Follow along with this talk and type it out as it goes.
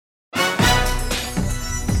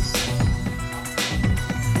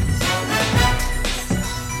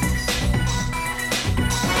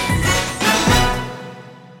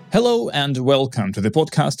Hello and welcome to the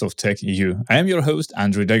podcast of Tech EU. I am your host,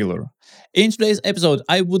 Andrew Degeler. In today's episode,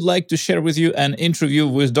 I would like to share with you an interview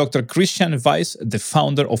with Dr. Christian Weiss, the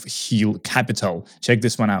founder of Heal Capital. Check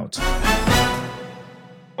this one out.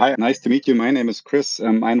 Hi, nice to meet you. My name is Chris.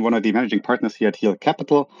 I'm one of the managing partners here at Heal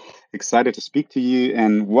Capital. Excited to speak to you.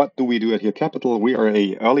 And what do we do at Heal Capital? We are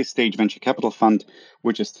a early stage venture capital fund,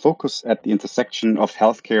 which is focused at the intersection of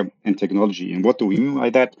healthcare and technology. And what do we mean by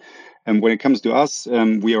that? When it comes to us,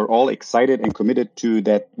 we are all excited and committed to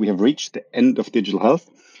that we have reached the end of digital health,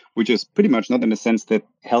 which is pretty much not in the sense that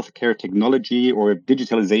healthcare technology or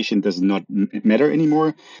digitalization does not matter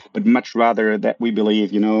anymore, but much rather that we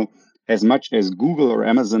believe, as much as Google or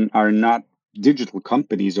Amazon are not digital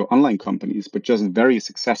companies or online companies, but just very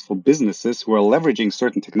successful businesses who are leveraging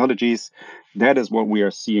certain technologies, that is what we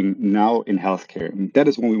are seeing now in healthcare. And that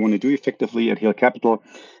is what we want to do effectively at Heal Capital.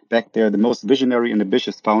 Back there, the most visionary and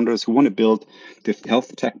ambitious founders who want to build the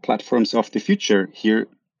health tech platforms of the future here,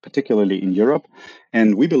 particularly in Europe.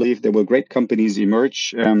 And we believe there will great companies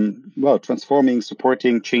emerge, transforming,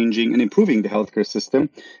 supporting, changing, and improving the healthcare system.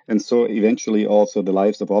 And so eventually also the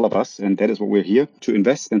lives of all of us. And that is what we're here to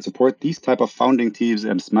invest and support these type of founding teams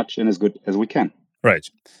as much and as good as we can. Right.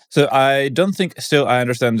 So I don't think still I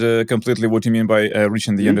understand completely what you mean by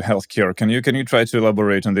reaching the end of healthcare. Can you try to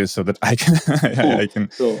elaborate on this so that I can I can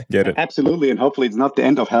get it? Absolutely, and hopefully it's not the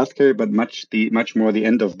end of healthcare, but much more the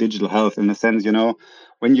end of digital health. In the sense,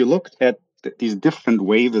 when you looked at these different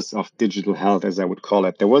waves of digital health, as I would call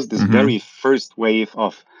it, there was this very first wave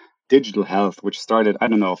of digital health, which started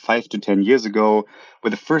 5 to 10 years ago,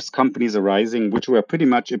 with the first companies arising, which were pretty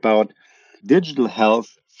much about digital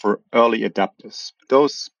health for early adopters,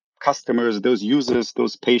 those customers, those users,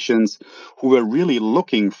 those patients who were really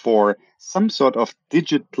looking for some sort of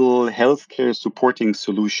digital healthcare supporting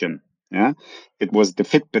solution. Yeah, it was the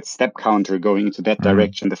Fitbit step counter going into that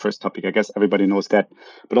direction, the first topic. I guess everybody knows that.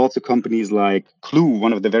 But also companies like Clue,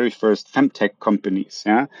 one of the very first femtech companies.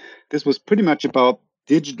 Yeah, this was pretty much about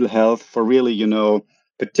digital health for really,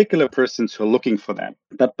 particular persons who are looking for that.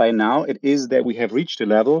 But by now, it is that we have reached a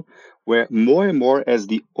level where more and more as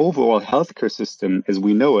the overall healthcare system as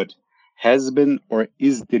we know it has been or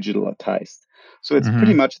is digitalized. So it's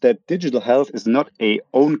pretty much that digital health is not a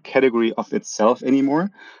own category of itself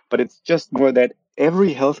anymore, but it's just more that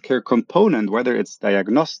every healthcare component, whether it's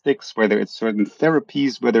diagnostics, whether it's certain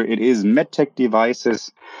therapies, whether it is medtech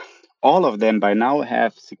devices, all of them by now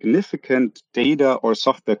have significant data or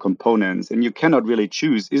software components, and you cannot really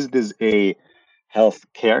choose, is this a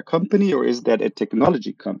healthcare company or is that a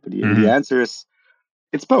technology company? And the answer is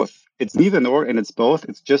it's both. It's neither nor, and it's both.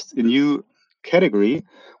 It's just a new category,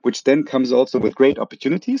 which then comes also with great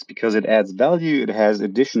opportunities because it adds value, it has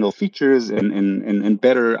additional features and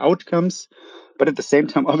better outcomes. But at the same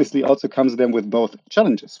time, obviously, also comes then with both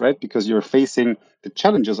challenges, right? Because you're facing the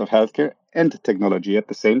challenges of healthcare and technology at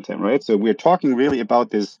the same time, right? So we're talking really about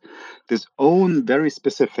this own very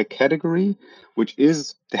specific category, which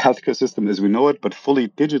is the healthcare system as we know it, but fully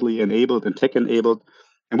digitally enabled and tech enabled,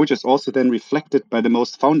 and which is also then reflected by the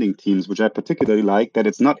most founding teams, which I particularly like, that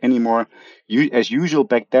it's not anymore as usual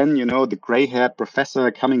back then, the gray-haired professor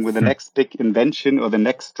coming with the next big invention or the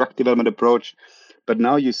next drug development approach. But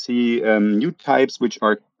now you see new types which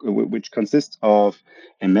consist of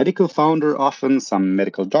a medical founder, often some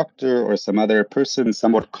medical doctor or some other person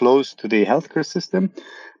somewhat close to the healthcare system.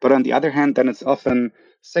 But on the other hand, then it's often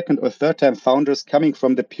second or third time founders coming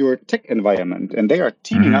from the pure tech environment. And they are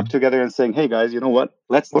teaming up together and saying, hey guys, you know what?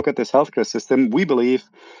 Let's look at this healthcare system. We believe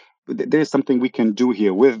there's something we can do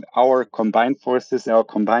here with our combined forces, our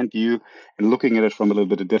combined view, and looking at it from a little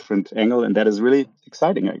bit of a different angle. And that is really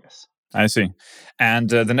exciting, I guess. I see. And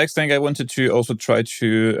the next thing I wanted to also try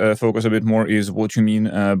to focus a bit more is what you mean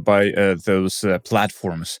by those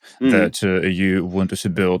platforms that you want to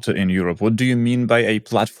build in Europe. What do you mean by a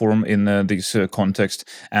platform in this context?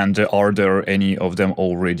 And are there any of them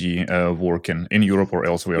already working in Europe or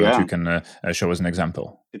elsewhere that you can show as an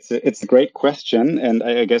example? It's a great question. And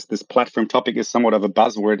I guess this platform topic is somewhat of a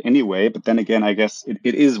buzzword anyway. But then again, I guess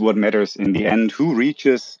it is what matters in the end. Who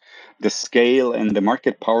reaches the scale and the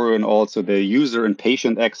market power and also the user and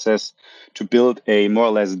patient access to build a more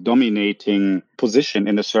or less dominating position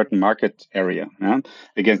in a certain market area. Yeah?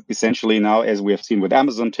 Again, essentially now, as we have seen with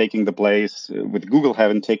Amazon taking the place, with Google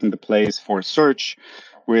having taken the place for search,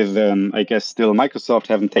 with, I guess, still Microsoft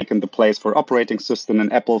having taken the place for operating system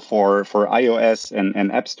and Apple for iOS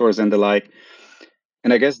and app stores and the like.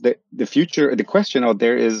 And I guess the future, the question out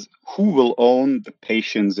there is who will own the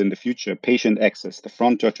patients in the future, patient access, the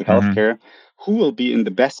front door to healthcare, who will be in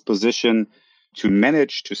the best position to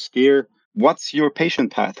manage, to steer what's your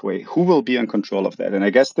patient pathway? Who will be in control of that? And I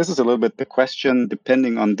guess this is a little bit the question,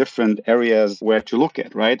 depending on different areas where to look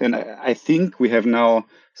at, right? And I think we have now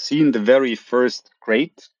seen the very first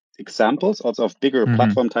great examples also of bigger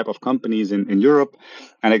platform type of companies in Europe.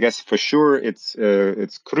 And I guess for sure it's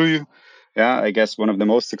Cru. Yeah, I guess one of the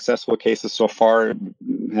most successful cases so far,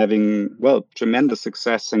 having, well, tremendous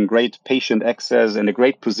success and great patient access and a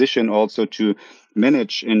great position also to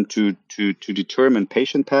manage and to determine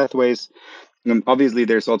patient pathways. Obviously,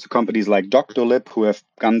 there's also companies like Doctolib who have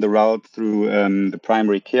gone the route through the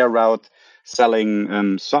primary care route,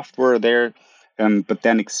 selling software there, but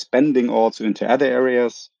then expanding also into other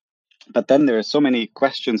areas. But then there are so many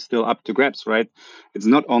questions still up to grabs, right? It's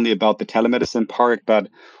not only about the telemedicine part, but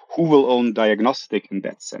who will own diagnostic in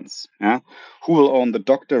that sense? Yeah? Who will own the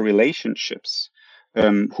doctor relationships?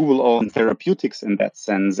 Who will own therapeutics in that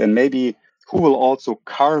sense? And maybe who will also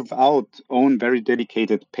carve out own very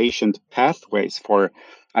dedicated patient pathways for,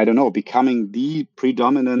 I don't know, becoming the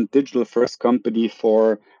predominant digital first company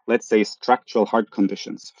for, let's say, structural heart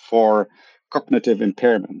conditions, for cognitive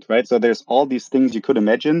impairment, right? So there's all these things you could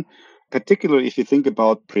imagine, particularly if you think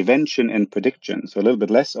about prevention and prediction. So a little bit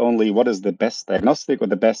less only what is the best diagnostic or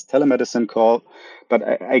the best telemedicine call,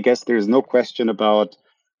 but I guess there's no question about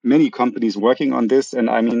many companies working on this. And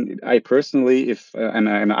I mean, I personally, if I'm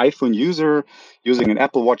an iPhone user using an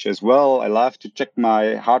Apple Watch as well, I love to check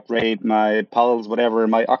my heart rate, my pulse, whatever,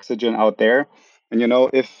 my oxygen out there. And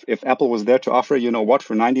if Apple was there to offer, what,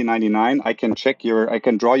 for 19.99, I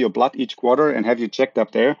can draw your blood each quarter and have you checked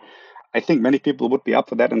up there. I think many people would be up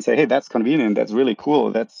for that and say, hey, that's convenient. That's really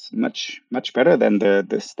cool. That's much better than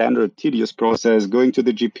the standard tedious process, going to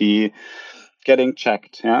the GP, getting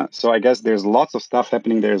checked. Yeah. So I guess there's lots of stuff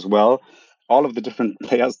happening there as well. All of the different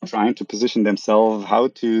players trying to position themselves, how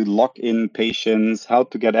to lock in patients, how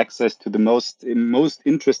to get access to the most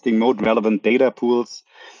interesting, most relevant data pools.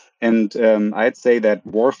 And I'd say that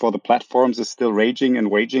war for the platforms is still raging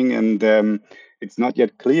and waging, and it's not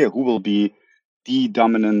yet clear who will be the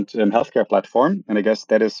dominant healthcare platform. And I guess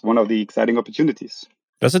that is one of the exciting opportunities.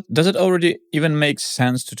 Does it already even make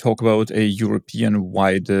sense to talk about a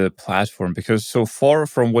European-wide platform? Because so far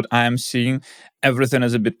from what I'm seeing, everything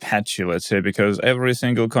is a bit patchy, let's say, because every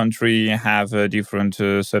single country have a different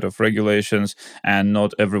set of regulations, and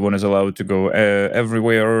not everyone is allowed to go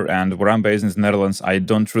everywhere. And where I'm based in the Netherlands, I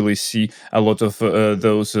don't really see a lot of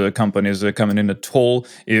those companies coming in at all.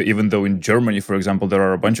 Even though in Germany, for example, there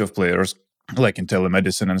are a bunch of players like in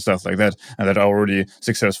telemedicine and stuff like that, and that are already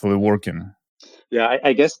successfully working. Yeah,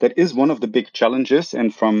 I guess that is one of the big challenges.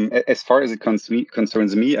 And as far as it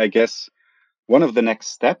concerns me, I guess one of the next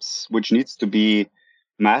steps, which needs to be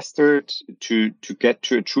mastered to get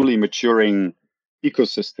to a truly maturing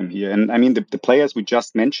ecosystem here. And I mean, the players we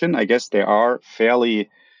just mentioned, I guess they are fairly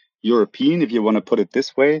European, if you want to put it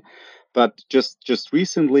this way. But just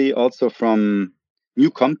recently, also from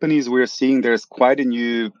new companies, we're seeing there's quite a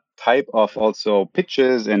new type of also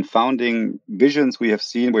pitches and founding visions we have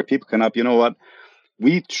seen where people come up, you know what?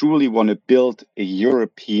 We truly want to build a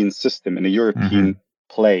European system and a European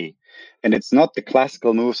play. And it's not the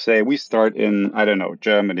classical move, say we start in, I don't know,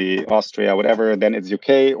 Germany, Austria, whatever, then it's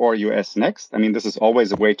UK or US next. I mean, this is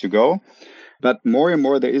always a way to go. But more and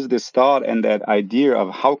more, there is this thought and that idea of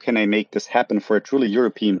how can I make this happen for a truly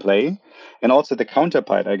European play? And also the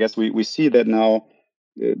counterpart. I guess we see that now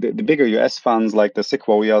the bigger US funds like the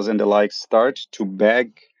Sequoias and the like start to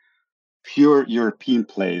bag pure European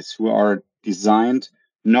plays who are designed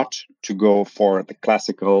not to go for the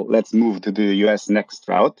classical, let's move to the US next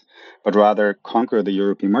route, but rather conquer the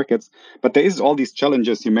European markets. But there is all these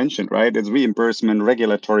challenges you mentioned, right? It's reimbursement,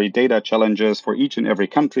 regulatory data challenges for each and every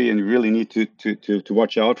country, and you really need to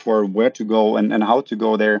watch out for where to go and how to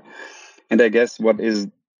go there. And I guess what is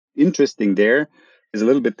interesting there is a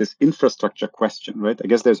little bit this infrastructure question, right? I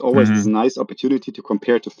guess there's always this nice opportunity to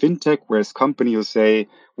compare to fintech, whereas companies will say,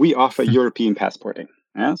 we offer European passporting.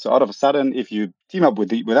 Yeah. So out of a sudden, if you team up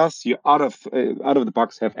with us, you out of the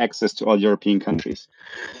box have access to all European countries.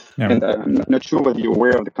 Yeah. And I'm not sure whether you're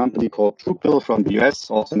aware of the company called TruePill from the US,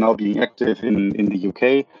 also now being active in the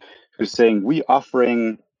UK, who's saying we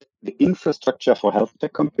offering the infrastructure for health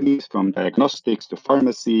tech companies, from diagnostics to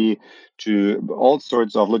pharmacy to all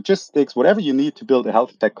sorts of logistics, whatever you need to build a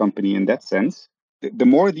health tech company in that sense. The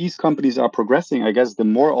more these companies are progressing, I guess, the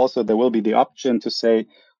more also there will be the option to say,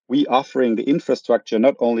 we offering the infrastructure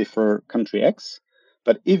not only for country X,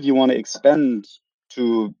 but if you want to expand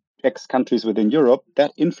to X countries within Europe,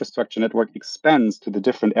 that infrastructure network expands to the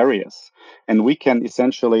different areas. And we can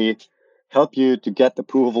essentially help you to get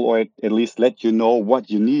approval or at least let you know what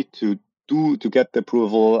you need to do to get the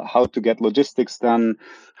approval, how to get logistics done,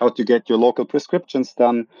 how to get your local prescriptions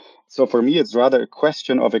done. So for me, it's rather a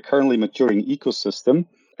question of a currently maturing ecosystem.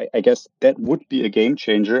 I guess that would be a game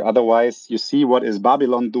changer. Otherwise, you see what is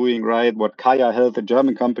Babylon doing, right? What Kaya Health, a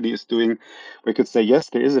German company, is doing. We could say, yes,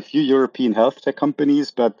 there is a few European health tech companies,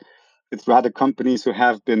 but it's rather companies who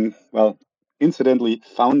have been, well, incidentally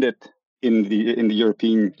founded in the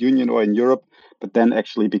European Union or in Europe, but then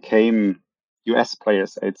actually became US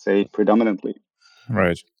players, I'd say, predominantly.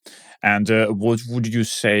 Right. And what would you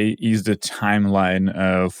say is the timeline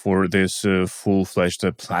for this full-fledged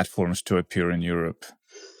platforms to appear in Europe?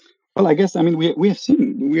 Well, I guess we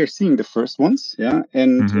are seeing the first ones, yeah,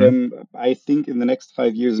 and Mm-hmm. I think in the next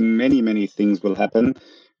 5 years, many things will happen,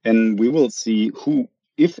 and we will see who,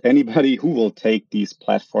 if anybody, who will take these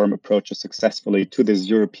platform approaches successfully to this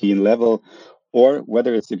European level, or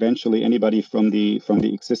whether it's eventually anybody from the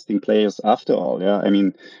existing players after all. Yeah, I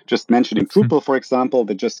mean, just mentioning Drupal, for example,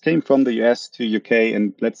 that just came from the US to UK,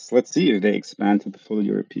 and let's see if they expand to the full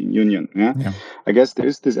European Union. Yeah. Yeah. I guess there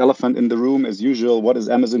is this elephant in the room as usual. What is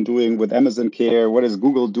Amazon doing with Amazon Care? What is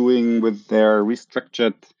Google doing with their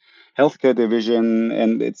restructured healthcare division?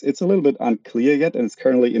 And it's a little bit unclear yet, and it's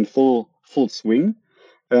currently in full swing.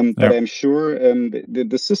 But Yeah. I'm sure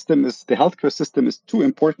the system is the healthcare system is too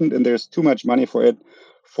important, and there's too much money for it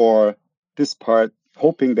for this part.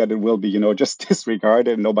 Hoping that it will be, just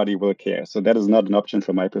disregarded and nobody will care. So that is not an option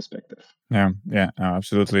from my perspective. Yeah,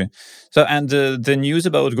 absolutely. So, and the news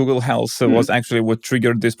about Google Health was actually what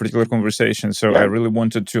triggered this particular conversation. So, I Yeah. really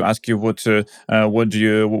wanted to ask you what do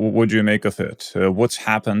you make of it? What's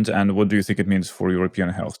happened, and what do you think it means for European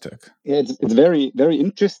health tech? Yeah, it's very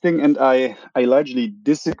interesting, and I largely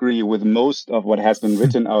disagree with most of what has been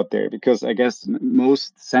written out there, because I guess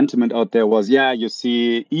most sentiment out there was, yeah, you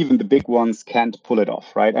see, even the big ones can't pull it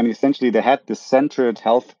off, right? I mean, essentially, they had this centered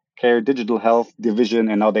healthcare, digital health division,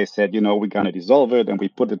 and now they said, we're gonna dissolve it, and we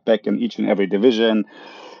put it back in each and every division.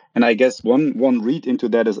 And I guess one read into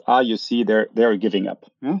that is, you see, they're giving up.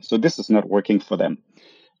 Yeah? So this is not working for them.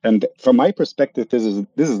 And from my perspective, this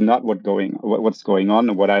is not what's going on,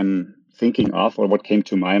 and what I'm thinking of, or what came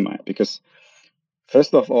to my mind. Because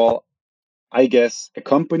first of all, I guess a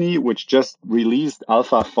company which just released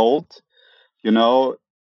AlphaFold,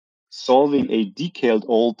 solving a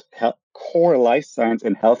decade-old core life science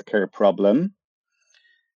and healthcare problem,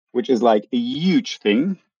 which is like a huge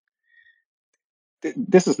thing.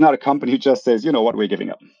 This is not a company who just says, you know what, we're giving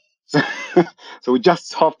up. So, so we just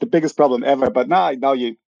solved the biggest problem ever, but now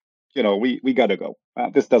we gotta go.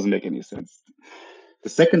 This doesn't make any sense. The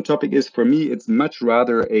second topic is, for me, it's much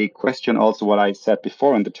rather a question, also what I said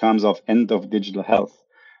before in the terms of end of digital health.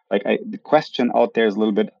 The question out there is a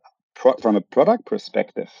little bit from a product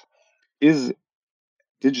perspective. Is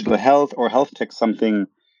digital health or health tech something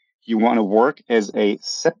you want to work as a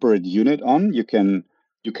separate unit on? You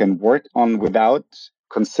can work on without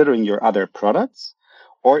considering your other products,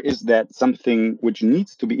 or is that something which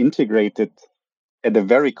needs to be integrated at a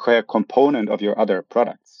very clear component of your other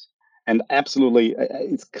products? And absolutely,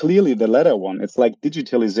 it's clearly the latter one. It's like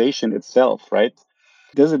digitalization itself, right?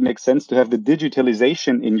 Does it make sense to have the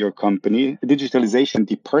digitalization in your company, a digitalization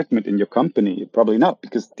department in your company? Probably not,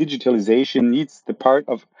 because digitalization needs the part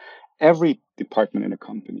of every department in a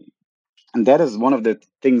company. And that is one of the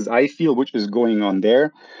things I feel which is going on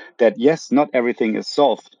there, that yes, not everything is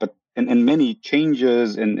solved, but and many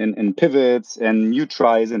changes and pivots and new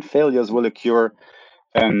tries and failures will occur.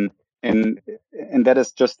 Um, and that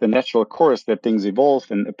is just the natural course, that things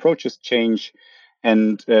evolve and approaches change.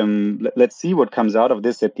 And let's see what comes out of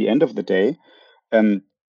this at the end of the day. Um,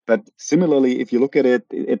 but similarly, if you look at it,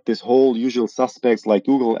 at this whole usual suspects like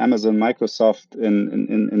Google, Amazon, Microsoft,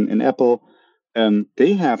 and Apple,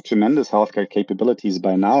 they have tremendous healthcare capabilities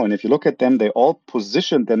by now. And if you look at them, they all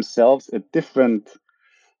position themselves at different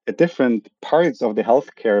parts of the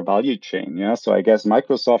healthcare value chain. Yeah. So I guess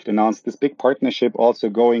Microsoft announced this big partnership, also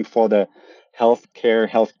going for the healthcare,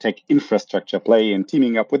 health tech infrastructure play, and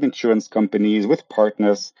teaming up with insurance companies, with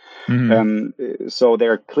partners. So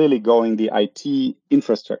they're clearly going the IT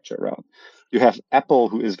infrastructure route. You have Apple,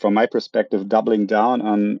 who is, from my perspective, doubling down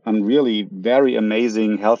on really very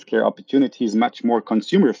amazing healthcare opportunities, much more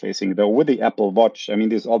consumer facing, though, with the Apple Watch. I mean,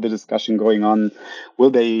 there's all the discussion going on. Will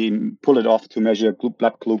they pull it off to measure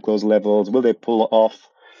blood glucose levels? Will they pull off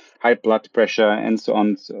high blood pressure, and so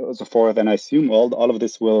on, so forth? And I assume all of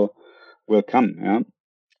this will come. Yeah.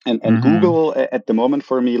 And Google at the moment,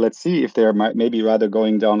 for me, let's see if they're maybe rather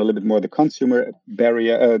going down a little bit more the consumer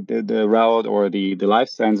barrier, the route, or the life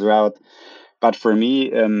science route. But for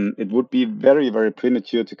me, it would be very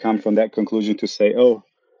premature to come from that conclusion to say, oh,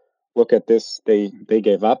 look at this, they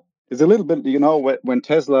gave up. It's a little bit, when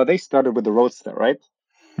Tesla, they started with the Roadster, right?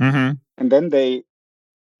 Mm-hmm. And then they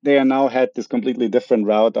are now had this completely different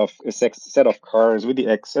route of a set of cars with the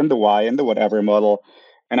X and the Y and the whatever model.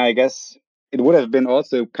 And I guess it would have been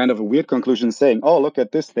also kind of a weird conclusion saying, oh, look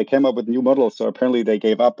at this, they came up with new models, so apparently they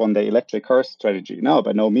gave up on the electric car strategy. No,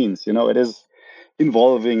 by no means. It is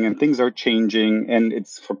evolving and things are changing, and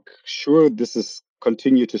it's for sure this is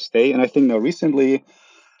continue to stay. And I think now recently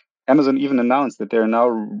Amazon even announced that they're now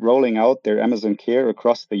rolling out their Amazon Care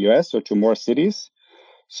across the US or to more cities.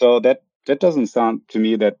 So that doesn't sound to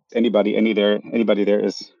me that anybody there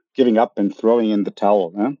is giving up and throwing in the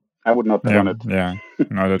towel. Huh? I would not bet Yeah, on it. yeah,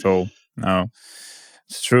 not at all. No,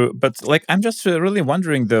 it's true. But like, I'm just really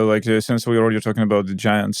wondering though, like, since we were already talking about the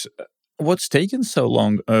giants, what's taken so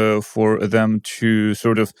long for them to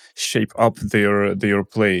sort of shape up their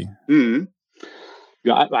play? Hmm.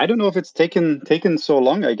 Yeah, I don't know if it's taken so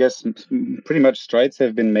long. I guess pretty much strides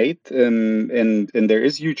have been made, and there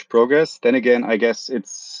is huge progress. Then again, I guess it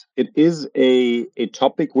is a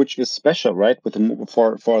topic which is special, right?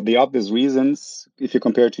 For the obvious reasons, if you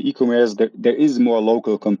compare it to e-commerce, there is more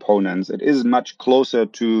local components. It is much closer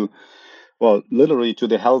to, well, literally to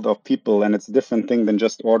the health of people, and it's a different thing than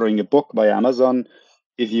just ordering a book by Amazon.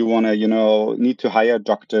 If you want to, need to hire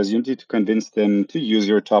doctors, you need to convince them to use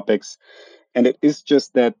your topics. And it is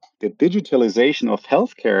just that the digitalization of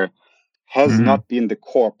healthcare has Mm-hmm. not been the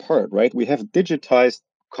core part, right? We have digitized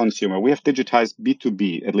consumer, we have digitized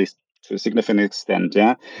B2B, at least to a significant extent.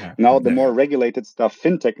 Yeah. Yeah, Now, the yeah, more regulated stuff,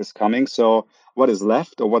 fintech is coming. So, what is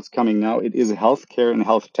left or what's coming now? It is healthcare and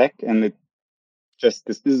health tech. And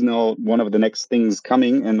this is now one of the next things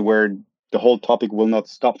coming, and where the whole topic will not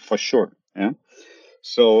stop for sure. Yeah.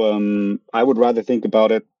 So, I would rather think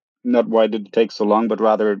about it not why did it take so long, but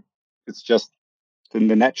rather it's just in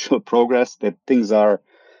the natural progress that things are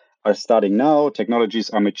starting now. Technologies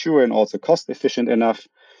are mature and also cost efficient enough,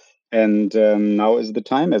 and now is the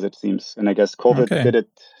time, as it seems. And I guess COVID okay, did it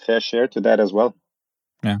fair share to that as well.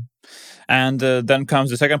 yeah. And then comes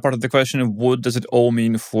the second part of the question: what does it all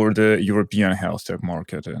mean for the European health tech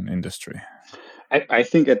market and industry? I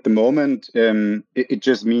think at the moment it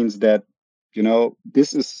just means that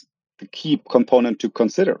this is the key component to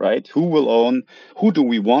consider, right? Who do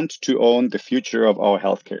we want to own the future of our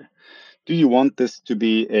healthcare? Do you want this to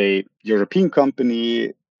be a European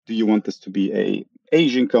company? Do you want this to be a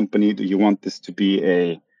Asian company? Do you want this to be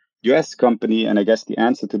a US company? And I guess the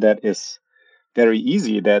answer to that is very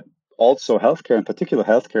easy, that also healthcare, in particular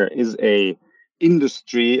healthcare, is a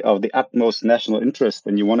industry of the utmost national interest,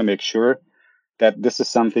 and you want to make sure that this is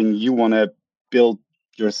something you want to build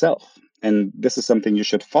yourself, and this is something you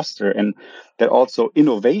should foster, and that also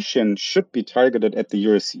innovation should be targeted at the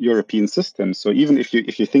European system. So even if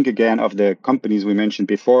you think again of the companies we mentioned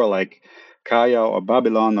before, like Kaya or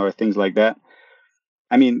Babylon or things like that,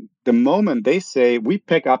 I mean, the moment they say we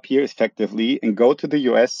pack up here effectively and go to the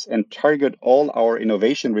US and target all our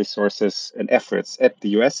innovation resources and efforts at the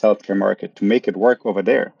US healthcare market to make it work over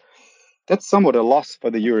there, that's somewhat a loss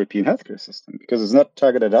for the European healthcare system, because it's not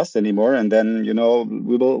targeted us anymore. And then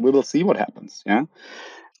we will see what happens. Yeah.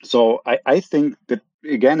 So I think that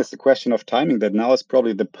again it's a question of timing. That now is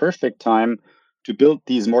probably the perfect time to build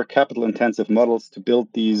these more capital intensive models, to build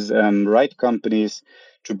these right companies,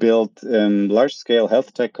 to build large scale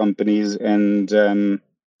health tech companies, and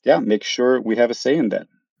make sure we have a say in that.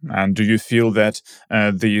 And do you feel that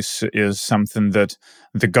this is something that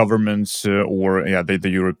the governments or the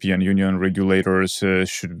European Union regulators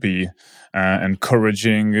should be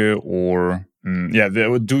encouraging or they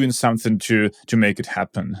were doing something to make it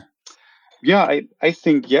happen? Yeah, I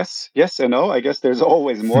think yes and no. I guess there's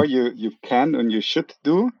always more you can and you should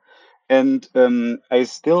do. And I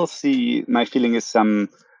still see, my feeling is some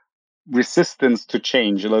resistance to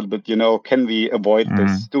change a little bit. Can we avoid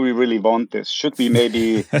this? Mhm. Do we really want this? Should we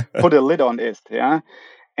maybe put a lid on it? Yeah.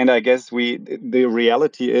 And I guess the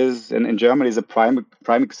reality is, and in Germany is a prime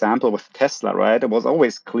example with Tesla, right? It was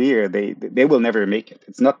always clear they will never make it.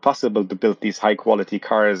 It's not possible to build these high quality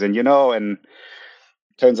cars, and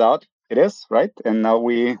turns out it is, right. And now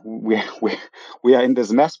we are in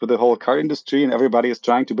this mess with the whole car industry, and everybody is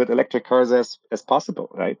trying to build electric cars as possible,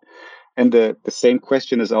 right. And the same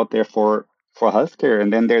question is out there for healthcare.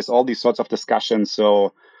 And then there's all these sorts of discussions.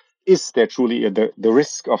 So is there truly the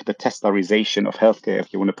risk of the Teslarization of healthcare,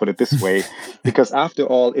 if you want to put it this way? Because after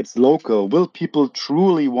all, it's local. Will people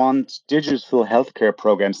truly want digital healthcare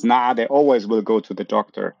programs? Nah, they always will go to the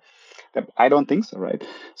doctor. I don't think so, right?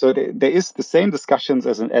 So there is the same discussions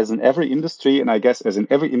as in every industry, and I guess as in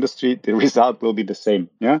every industry, the result will be the same.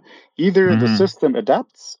 Yeah, either the Mhm. system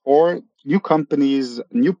adapts, or new companies,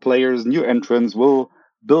 new players, new entrants will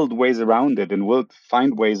build ways around it and will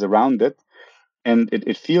find ways around it. And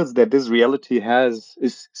it feels that this reality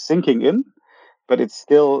is sinking in, but it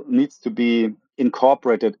still needs to be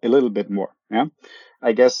incorporated a little bit more. Yeah.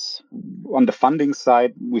 I guess on the funding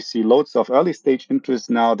side, we see loads of early stage interest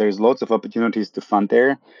now. There's loads of opportunities to fund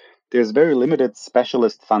there. There's very limited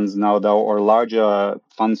specialist funds now, though, or larger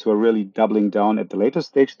funds who are really doubling down at the later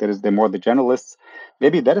stage. That is, they're more the generalists.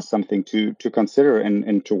 Maybe that is something to consider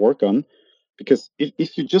and to work on. Because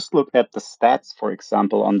if you just look at the stats, for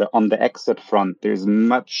example, on the exit front, there's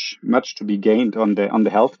much to be gained on the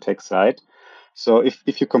health tech side. So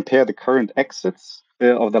if you compare the current exits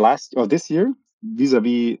of this year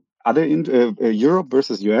vis-a-vis other Europe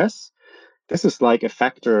versus US, this is like a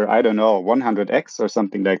factor, I don't know, 100x or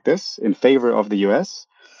something like this in favor of the US.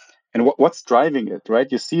 And what's driving it,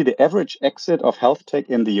 right? You see the average exit of health tech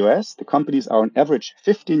in the US. The companies are on average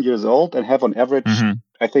 15 years old and have on average, Hmm.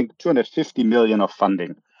 I think, 250 million of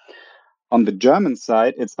funding. On the German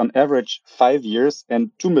side, it's on average 5 years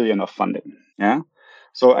and 2 million of funding. Yeah.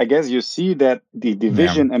 So I guess you see that the Yeah.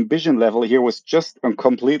 vision ambition level here was just a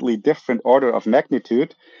completely different order of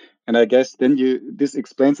magnitude. And I guess then this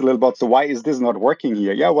explains a little bit. So why is this not working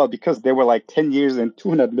here? Yeah, well, because there were like 10 years and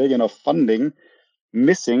 200 million of funding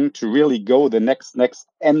missing to really go the next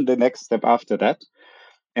step after that.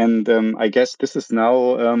 And I guess this is now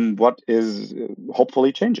what is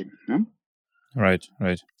hopefully changing. Yeah? Right,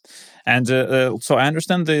 right. And so I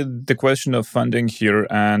understand the question of funding here,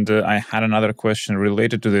 and I had another question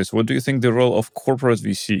related to this. What do you think the role of corporate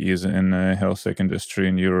VC is in health tech industry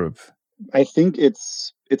in Europe? I think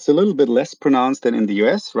it's a little bit less pronounced than in the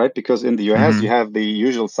US, right? Because in the US you Hmm. have the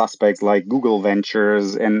usual suspects like Google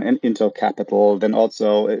Ventures and Intel Capital, then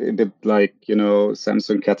also a bit like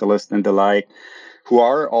Samsung Catalyst and the like, who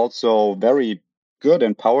are also very good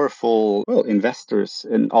and powerful investors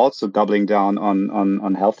and also doubling down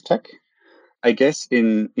on health tech. I guess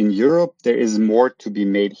in Europe there is more to be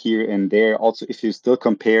made here and there. Also, if you still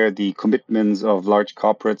compare the commitments of large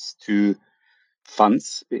corporates to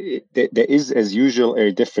funds, there is, as usual,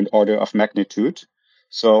 a different order of magnitude.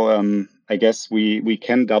 So I guess we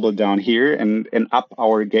can double down here and up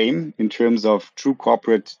our game in terms of true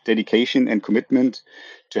corporate dedication and commitment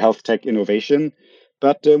to health tech innovation.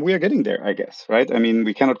 But we are getting there, I guess, right? I mean,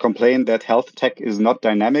 we cannot complain that health tech is not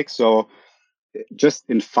dynamic. So just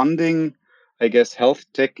in funding, I guess health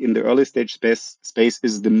tech in the early stage space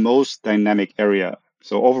is the most dynamic area.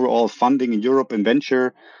 So overall funding in Europe in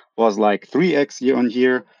venture was like 3x year on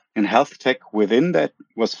year, and health tech within that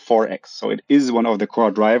was 4x. So it is one of the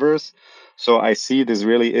core drivers. So I see this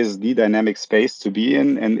really is the dynamic space to be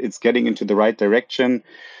in, and it's getting into the right direction.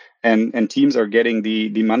 And teams are getting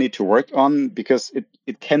the money to work on because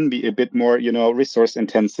it can be a bit more resource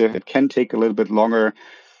intensive. It can take a little bit longer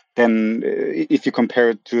then if you compare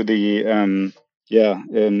it to the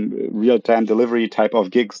real-time delivery type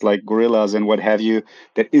of gigs like gorillas and what have you,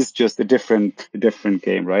 that is just a different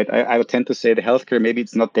game, right? I would tend to say the healthcare, maybe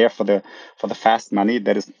it's not there for the fast money.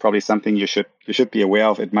 That is probably something you should be aware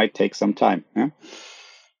of. It might take some time. Yeah?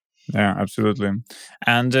 Yeah, absolutely.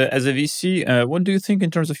 And as a VC, what do you think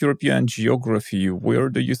in terms of European geography? Where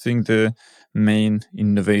do you think the main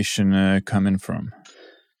innovation coming from?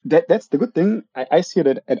 That's the good thing. I see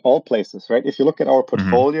it at all places, right? If you look at our Hmm.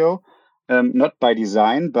 portfolio, not by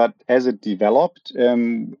design, but as it developed,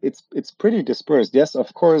 it's pretty dispersed. Yes,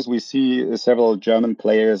 of course, we see several German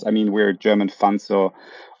players. I mean, we're a German fund, so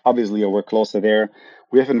obviously we're closer there.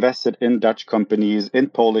 We have invested in Dutch companies, in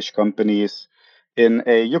Polish companies, in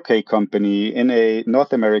a UK company, in a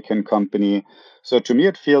North American company. So to me,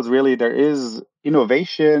 it feels really there is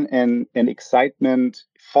innovation and excitement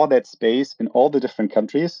for that space in all the different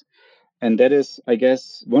countries. And that is, I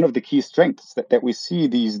guess, one of the key strengths that we see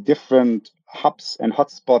these different hubs and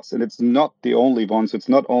hotspots. And it's not the only one. So it's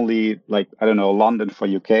not only like, I don't know, London for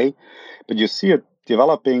UK, but you see it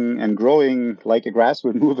developing and growing like a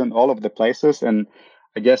grassroots movement all over the places. And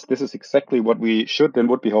I guess this is exactly what we should and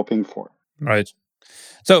would be hoping for. Right.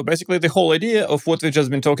 So basically, the whole idea of what we've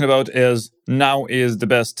just been talking about is now is the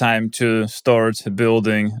best time to start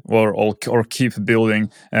building or keep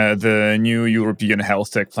building the new European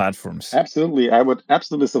health tech platforms. Absolutely. I would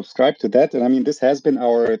absolutely subscribe to that. And I mean, this has been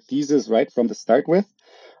our thesis right from the start with.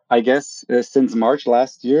 I guess since March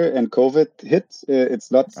last year and COVID hit,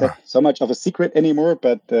 it's not Ah, so much of a secret anymore,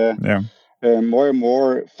 but yeah. more and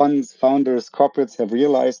more funds, founders, corporates have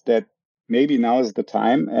realized that maybe now is the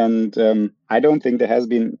time. And I don't think there has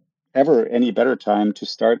been ever any better time to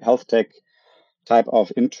start health tech type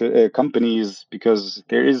of companies because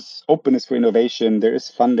there is openness for innovation, there is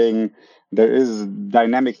funding, there is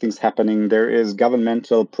dynamic things happening, there is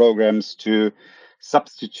governmental programs to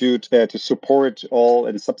substitute, to support all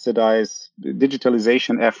and subsidize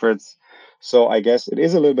digitalization efforts. So I guess it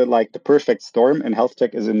is a little bit like the perfect storm, and health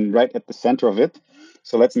tech is right at the center of it.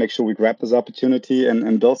 So let's make sure we grab this opportunity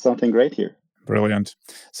and build something great here. Brilliant.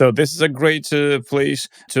 So this is a great place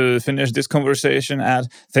to finish this conversation at.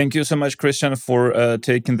 Thank you so much, Christian, for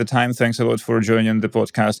taking the time. Thanks a lot for joining the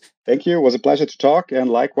podcast. Thank you. It was a pleasure to talk. And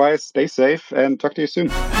likewise, stay safe and talk to you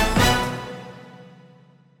soon.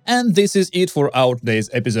 And this is it for our today's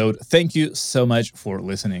episode. Thank you so much for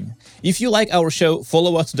listening. If you like our show,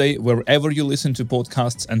 follow us today wherever you listen to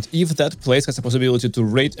podcasts. And if that place has a possibility to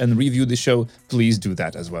rate and review the show, please do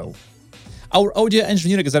that as well. Our audio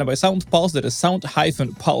engineering is done by SoundPulse, that is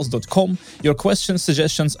sound-pulse.com. Your questions,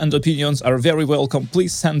 suggestions, and opinions are very welcome.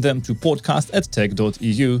 Please send them to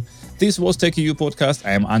podcast@tech.eu. This was TechEU Podcast.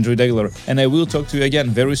 I am Andrew Daler, and I will talk to you again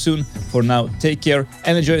very soon. For now, take care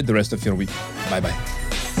and enjoy the rest of your week. Bye-bye.